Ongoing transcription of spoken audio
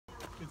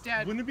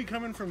Dad. Wouldn't it be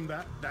coming from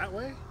that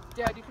way?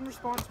 Dad, you can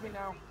respond to me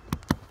now.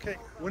 Okay.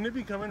 Wouldn't it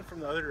be coming from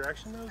the other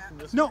direction though? From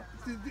this No,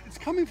 way? it's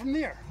coming from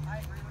there.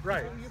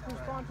 Right. You can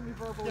respond to me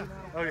verbally now.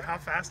 Oh, how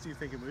fast do you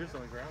think it moves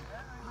on the ground?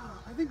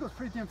 I think it goes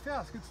pretty damn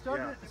fast. It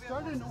started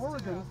in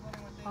Oregon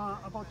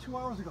about 2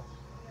 hours ago.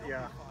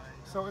 Yeah.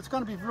 So it's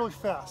going to be really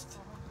fast.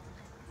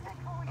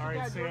 All right,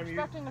 Dad, you're Sam,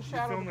 expecting a you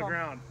shadow film to the come.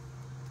 ground.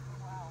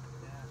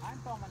 I'm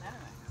filming anyway.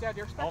 Dad,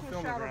 you're I'll expecting a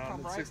film the shadow to ground come,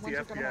 at right? 60 When's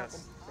it gonna happen?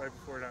 FPS right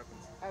before it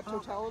happens. At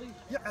totality?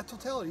 Yeah, at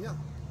totality, yeah.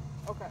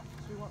 Okay,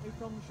 so you want me to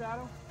film the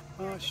shadow?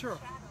 Sure.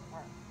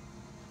 Alright.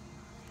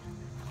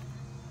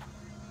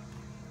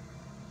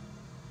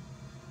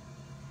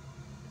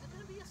 Is it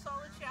going to be a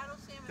solid shadow,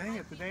 Sam? Dang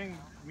it, the dang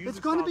music It's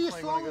going to be a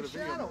stopped playing when I go solid to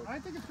video shadow. mode. I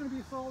think it's going to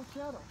be a solid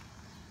shadow.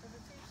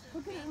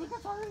 Look at it, look,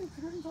 it's already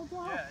getting so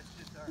dark. Yeah, it's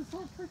just dark. It's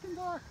so freaking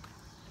dark.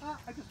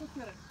 I just looked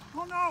at it.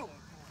 Oh no!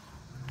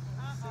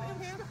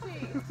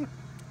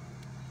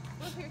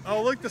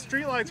 Oh, look, the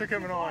street lights are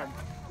coming on.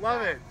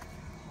 Love it.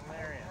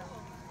 Hilarious.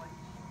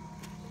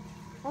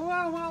 Oh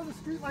wow, the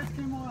street lights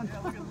came on. Yeah,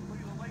 look at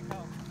the lake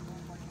house.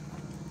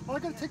 Oh, I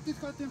gotta take these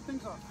goddamn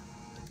things off.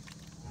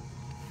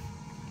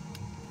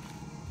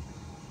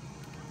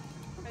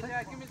 Hey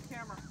Dad, give me the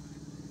camera.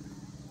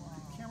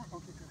 Camera,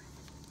 okay, good.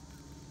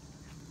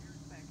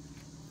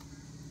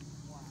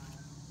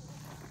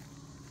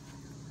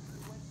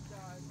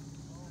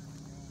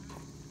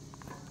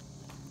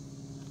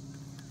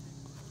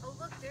 Oh,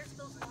 look, there's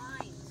those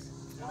lines.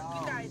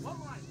 Look, you guys. The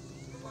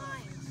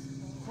lines.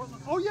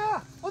 Oh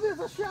yeah! Oh, there's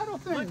a shadow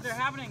thing. Look, they're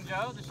happening,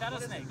 Joe. The shadow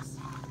snakes.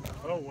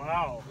 Oh,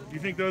 wow. You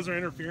think those are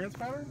interference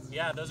patterns?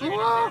 Yeah, those are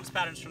interference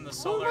patterns from the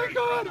solar. Oh my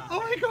god! Oh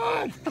my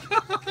god!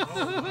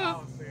 Oh,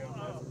 wow, Sam.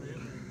 That's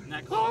amazing. Isn't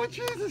that cool? Oh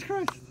Jesus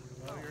Christ!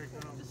 Oh, here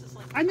it comes. This is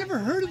like I never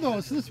heard of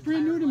those, so this is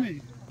brand new to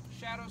me.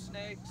 Shadow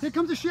snakes. Here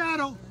comes a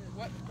shadow.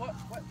 What?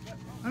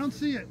 I don't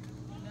see it.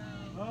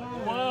 Oh,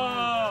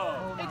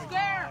 Whoa! It's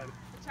there!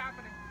 It's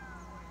happening.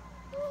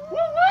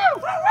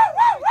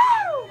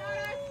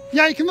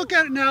 Yeah, you can look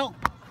at it now.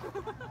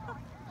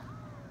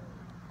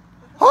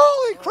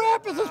 Holy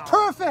crap, this is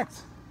perfect!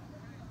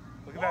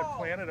 Look at that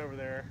planet over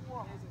there.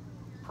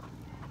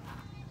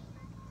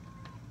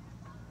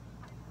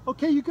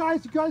 Okay, you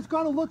guys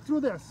got to look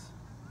through this.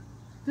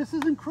 This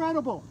is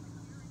incredible.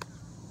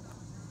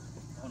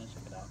 I want to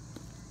check it out.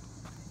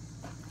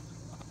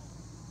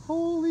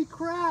 Holy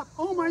crap!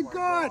 Oh my my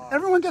god! God.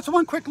 Everyone gets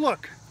one quick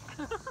look.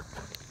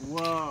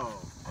 Whoa.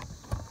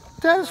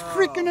 That is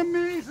freaking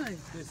amazing.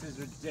 This is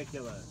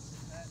ridiculous.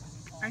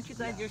 Aren't you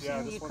glad you're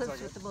Yeah, seeing the just one eclipse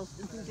second. with the most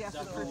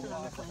enthusiastic person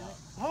on the planet?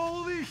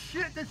 Holy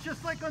shit! That's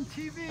just like on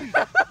TV.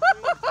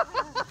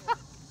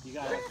 You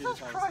gotta do Jesus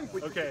this. Christ!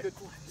 Okay.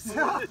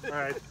 Yeah. All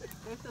right.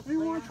 We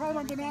want to try it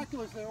on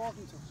binoculars. They're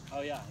welcome to.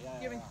 Oh yeah.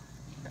 Give me.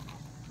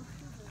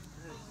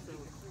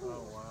 Oh,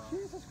 wow.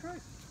 Jesus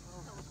Christ!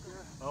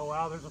 Oh,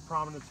 wow, there's a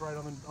prominence right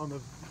on the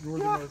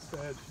northernmost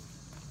edge.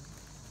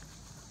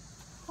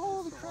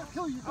 Holy crap!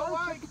 Kill you! Oh Gotta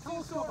wow, check you the can see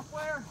the solar telescope.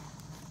 flare.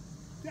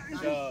 Yeah, is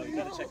Joe, there- you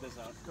gotta check this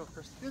out. Go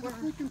first. There's a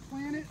freaking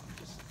planet.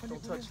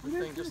 Don't touch the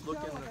thing, just look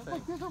in the thing.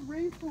 Look, there's a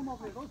rainstorm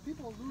over there. Those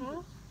people are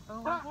losers.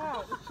 Oh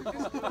wow. It's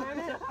the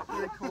planet.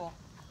 Very cool.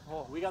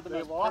 Oh, we got the They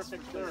most lost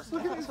perfect their- place.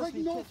 Look at it. It's like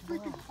no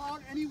freaking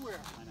cloud anywhere.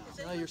 Is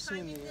Now anyone you're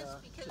seeing timing the this?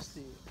 Because just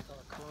the you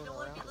corona don't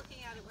want to be around.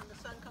 looking at it when the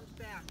sun comes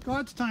back.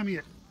 God's timing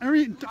it. I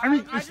mean,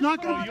 it's not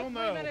Oh, gonna. you'll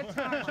know.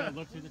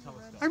 Look through the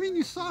telescope. I mean,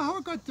 you saw how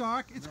it got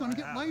dark. It's gonna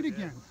get light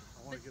again.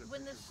 But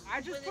when this, I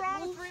just when put it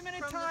on a moves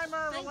 3-minute from the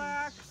timer. thing,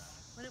 Relax.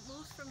 When it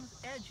moves from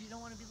the edge, you don't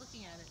want to be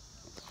looking at it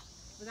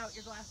without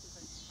your glasses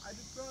on. I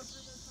just put on a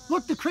 3-minute timer.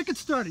 Look, the crickets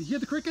started. You hear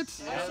the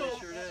crickets? Yeah, they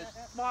sure did.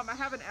 Mom, I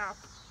have an app.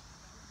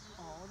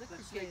 Oh, the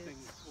That snake thing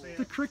crickets. is cool.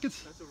 The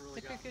crickets. That's a really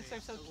The got me. crickets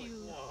are so cute.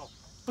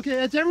 Okay,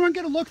 does everyone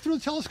get a look through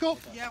the telescope?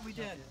 Yeah, we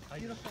did.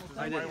 Beautiful.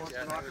 I did. want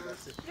Yeah,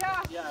 binoculars?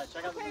 Yeah. Yeah,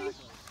 check out the Okay.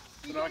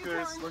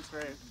 Binoculars looks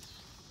great.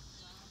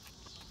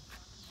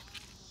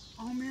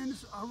 Oh man,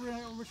 this, I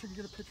wish I could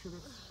get a picture of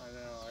this. I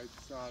know.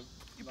 It's not.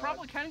 You not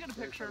probably can get a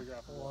very picture.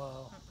 photographable.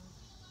 Wow.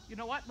 You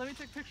know what? Let me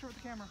take a picture with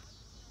the camera.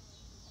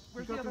 You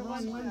Where's the got the other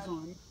wrong lens, lens Dad?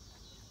 on.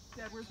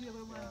 Dad, where's the other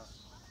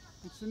lens?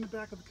 It's in the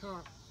back of the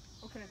car.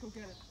 Okay, go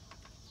get it.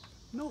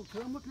 No,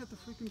 because I'm looking at the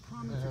freaking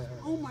prominences.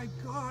 Oh my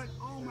god!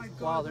 Oh my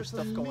god! Wow, there's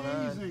that's stuff going on.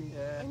 amazing.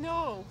 Yeah. I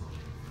know.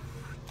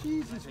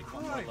 Jesus Take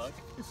one more Christ! look.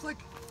 It's like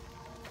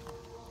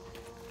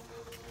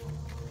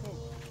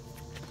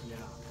Yeah,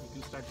 you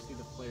can start to see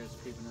the flares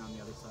creeping around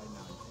the other side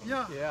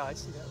now. yeah. Yeah, I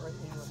see that right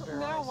in the So bare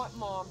now eyes. what,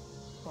 Mom?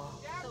 Wow.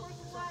 So doing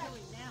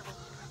now.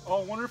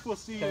 Oh, I wonder if we'll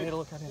see Okay, I need it. to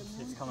look at him.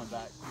 It's coming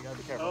back. You gotta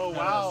be careful. Oh, No,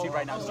 wow. see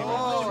right now. See right now.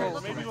 Oh, See right now.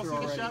 maybe we'll see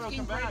the It's shadow getting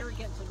come back. brighter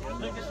again, so now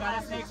Look, the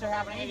shadow snakes are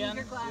happening maybe your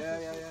again. glasses. Yeah,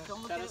 yeah.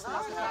 Don't look Shadow at it. snakes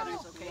are happening.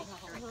 Okay,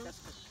 all right, that's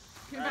good.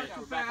 Came All back right,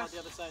 too we're back out fast. the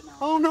other side now.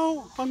 Oh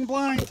no, I'm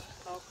blind.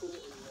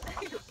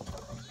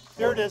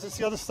 There it is. It's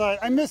the other side.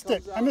 I missed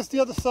it. I missed the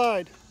other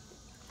side.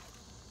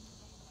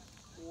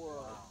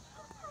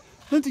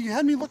 Lindsay, you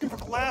had me looking for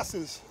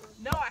glasses.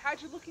 No, I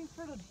had you looking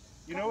for the.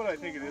 You know what I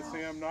think it is,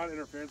 Sam? Not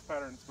interference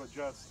patterns, but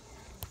just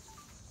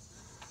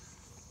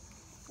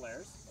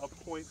flares. A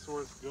point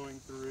source going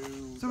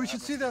through. So we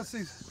should see those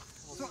things.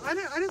 So I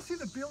didn't see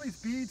the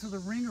Billy's beads or the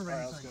ring or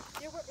Alright, let's anything.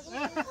 go. Yeah, what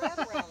was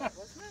red around it,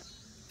 wasn't it?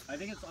 I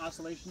think it's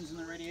oscillations in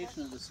the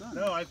radiation of the sun.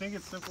 No, I think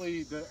it's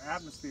simply the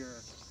atmosphere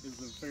is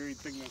a very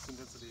thickness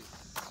intensity.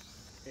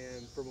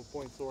 And from a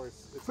point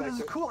source, it's But like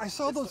it's cool. I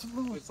saw those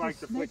little it's like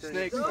the snakes.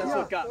 flickering. Snakes, that's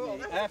what got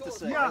me. I have to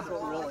say, Yeah. that's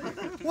what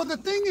really. Well, the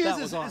thing is, That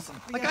was awesome.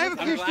 like I have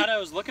a I'm PhD. glad I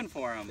was looking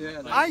for them.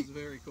 Yeah, that I- was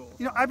very cool.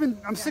 You know,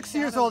 I'm 60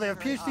 years old. I have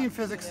a PhD in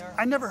physics.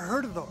 I never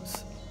heard of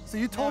those. So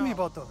you told me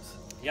about those.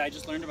 Yeah, I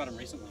just learned about them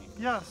recently.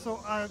 Yeah. So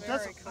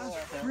that's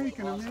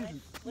freaking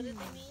amazing. What did they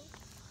mean?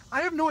 I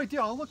have no idea.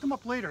 I'll look them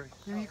up later.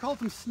 He called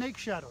them snake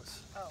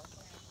shadows.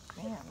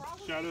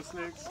 Shadow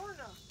snakes.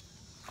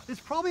 It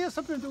probably has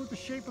something to do with the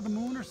shape of the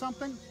moon or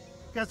something.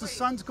 Because the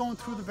sun's going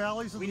through the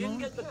valleys of We the didn't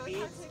moon. get the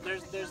beads.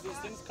 There's these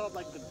things called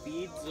like the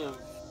beads of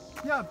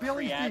Yeah,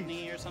 Billy's beads.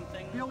 Ariadne or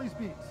something. Billy's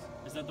beads.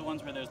 Is that the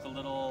ones where there's the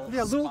little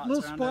Yeah, little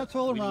around spots it?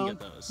 all We around. didn't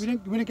get those. We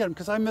didn't get them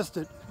because I missed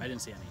it. I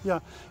didn't see any. Yeah,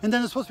 and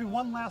then there's supposed to be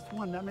one last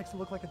one that makes it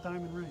look like a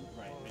diamond ring.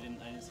 Right. I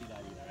didn't see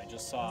that either. I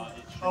just saw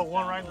it. Oh,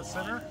 one right in the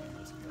center?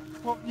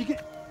 Well, you can.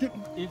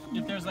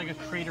 If there's like a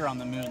crater on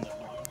the moon that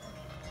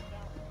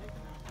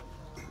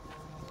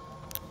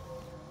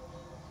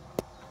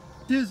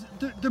There's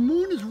the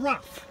moon is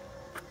rough,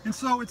 and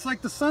so it's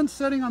like the sun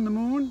setting on the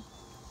moon,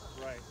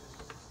 Right.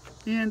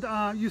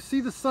 and you see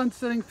the sun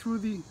setting through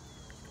the.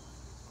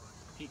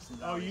 peaks and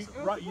Oh,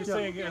 valleys. you're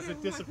saying as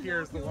it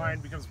disappears, the line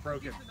becomes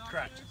broken.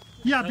 Correct.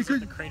 Yeah, Those are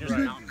the craters of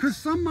mountains. because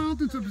some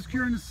mountains are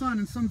obscuring the sun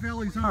and some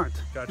valleys aren't,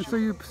 Gotcha. and so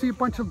you see a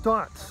bunch of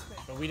dots.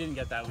 But we didn't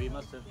get that. We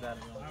must have that.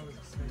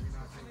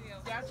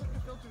 That's what the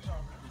filters are.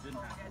 We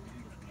didn't have that.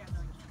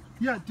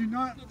 Yeah, do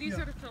not. So these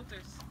yeah. are the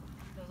filters.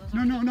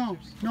 No.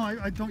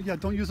 I don't. Yeah,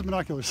 don't use the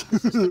binoculars.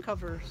 The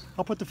covers.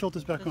 I'll put the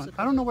filters back on.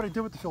 I don't know what I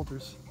did with the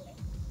filters.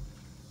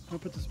 I'll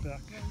put this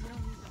back.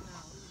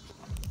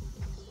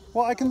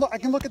 Well, I can look. I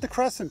can look at the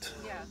crescent.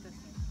 Yeah,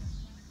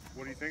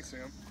 What do you think,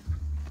 Sam?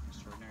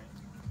 Extraordinary.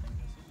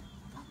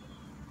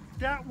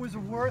 That was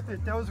worth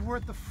it. That was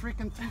worth the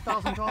freaking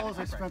 $3,000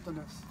 I spent on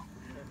this.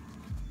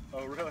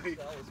 Oh, really?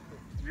 Do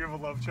you have a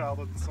love child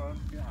with the sun?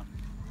 Yeah.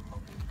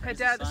 Hey, Praise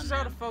the Dad, this sun, is out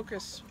man. of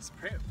focus.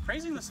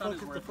 Praising the sun is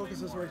The worth focus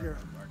way is more right here.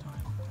 of our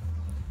time.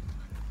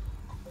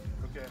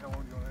 Okay, how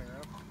long do you want to hang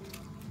out?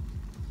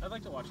 I'd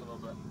like to watch a little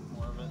bit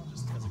more of it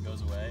just as it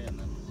goes away, and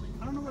then leave.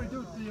 I don't know what I do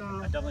with the.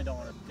 I definitely don't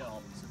want to get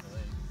all super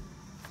late.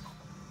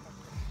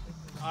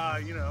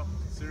 You know,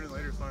 sooner or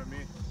later it's fine with me.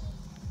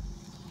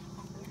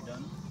 Are you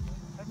done?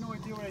 I have no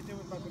idea what I did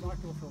with my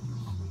binocular filters.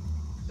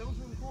 That was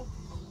really cool.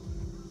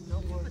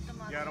 That was.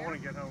 Yeah, I don't want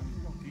to get home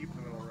deep in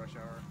the middle of rush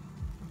hour.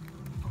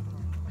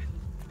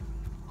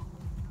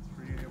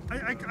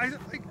 It's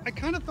pretty I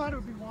kind of thought it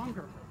would be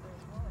longer.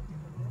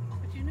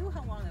 but you knew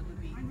how long it would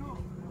be. I know.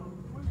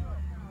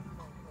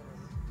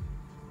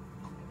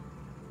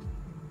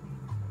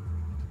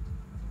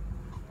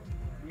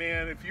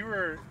 Man, if you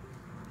were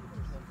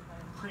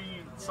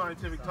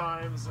pre-scientific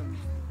times and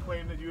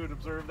claimed that you had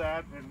observed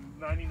that, and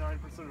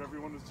 99% of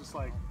everyone was just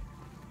like,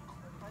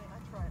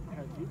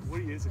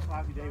 "What is a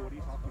cloudy day? What are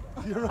you talking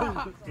about?" You're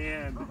right.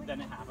 And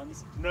Then it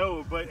happens.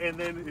 no, and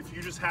then if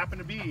you just happen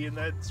to be in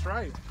that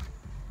stripe,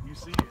 you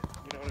see it.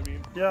 You know what I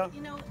mean? Yeah.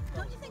 You know,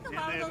 don't you think a And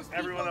lot of then those people?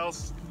 everyone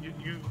else,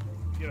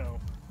 you know.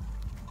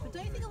 But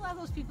don't you think a lot of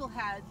those people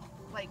had,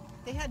 like,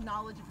 they had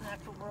knowledge of the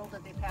natural world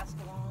that they passed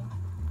along,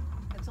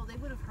 and so they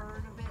would have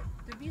heard of it.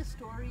 There'd be a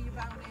story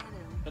about it,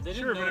 and But they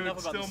didn't Sure, know but it enough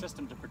would about the still-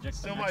 system to predict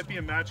Still the might next be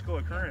a one. magical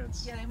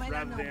occurrence. yeah, they might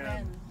not rather know than,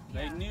 when.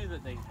 They Yeah. knew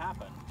that they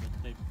happened,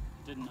 but they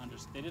didn't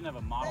understand. They didn't have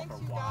a model Thanks,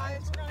 for you why.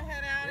 guys. We're gonna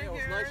head out of Yeah, it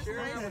was here. nice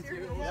sharing Nice with to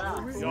you. meet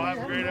Yeah. Y'all have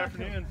a great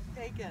afternoon.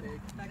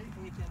 Taken.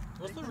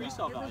 What's the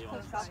resale value on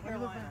this? South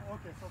Carolina.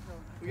 Okay, so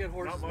We got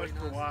horses Not much waiting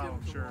for a on us, while, give I'm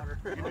them some sure. water.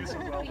 You can do some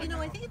But, welding. you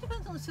know, I think it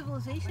depends on the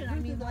civilization. I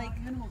mean,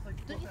 like,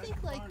 don't you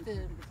think like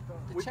the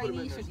We put 'em in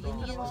Chinese or their the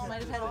Indians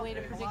might have had a way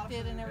to predict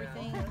it and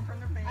everything? I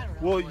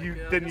don't know. Well,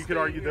 then you could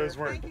argue those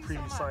weren't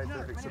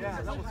pre-scientific Yeah,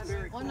 civilizations. that was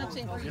very Well, I'm not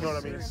saying You know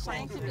what I mean?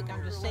 scientific.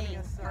 I'm just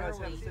saying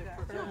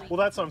early. Well,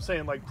 that's what I'm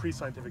saying, like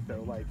pre-scientific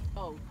though, like,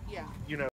 Oh, yeah. you know.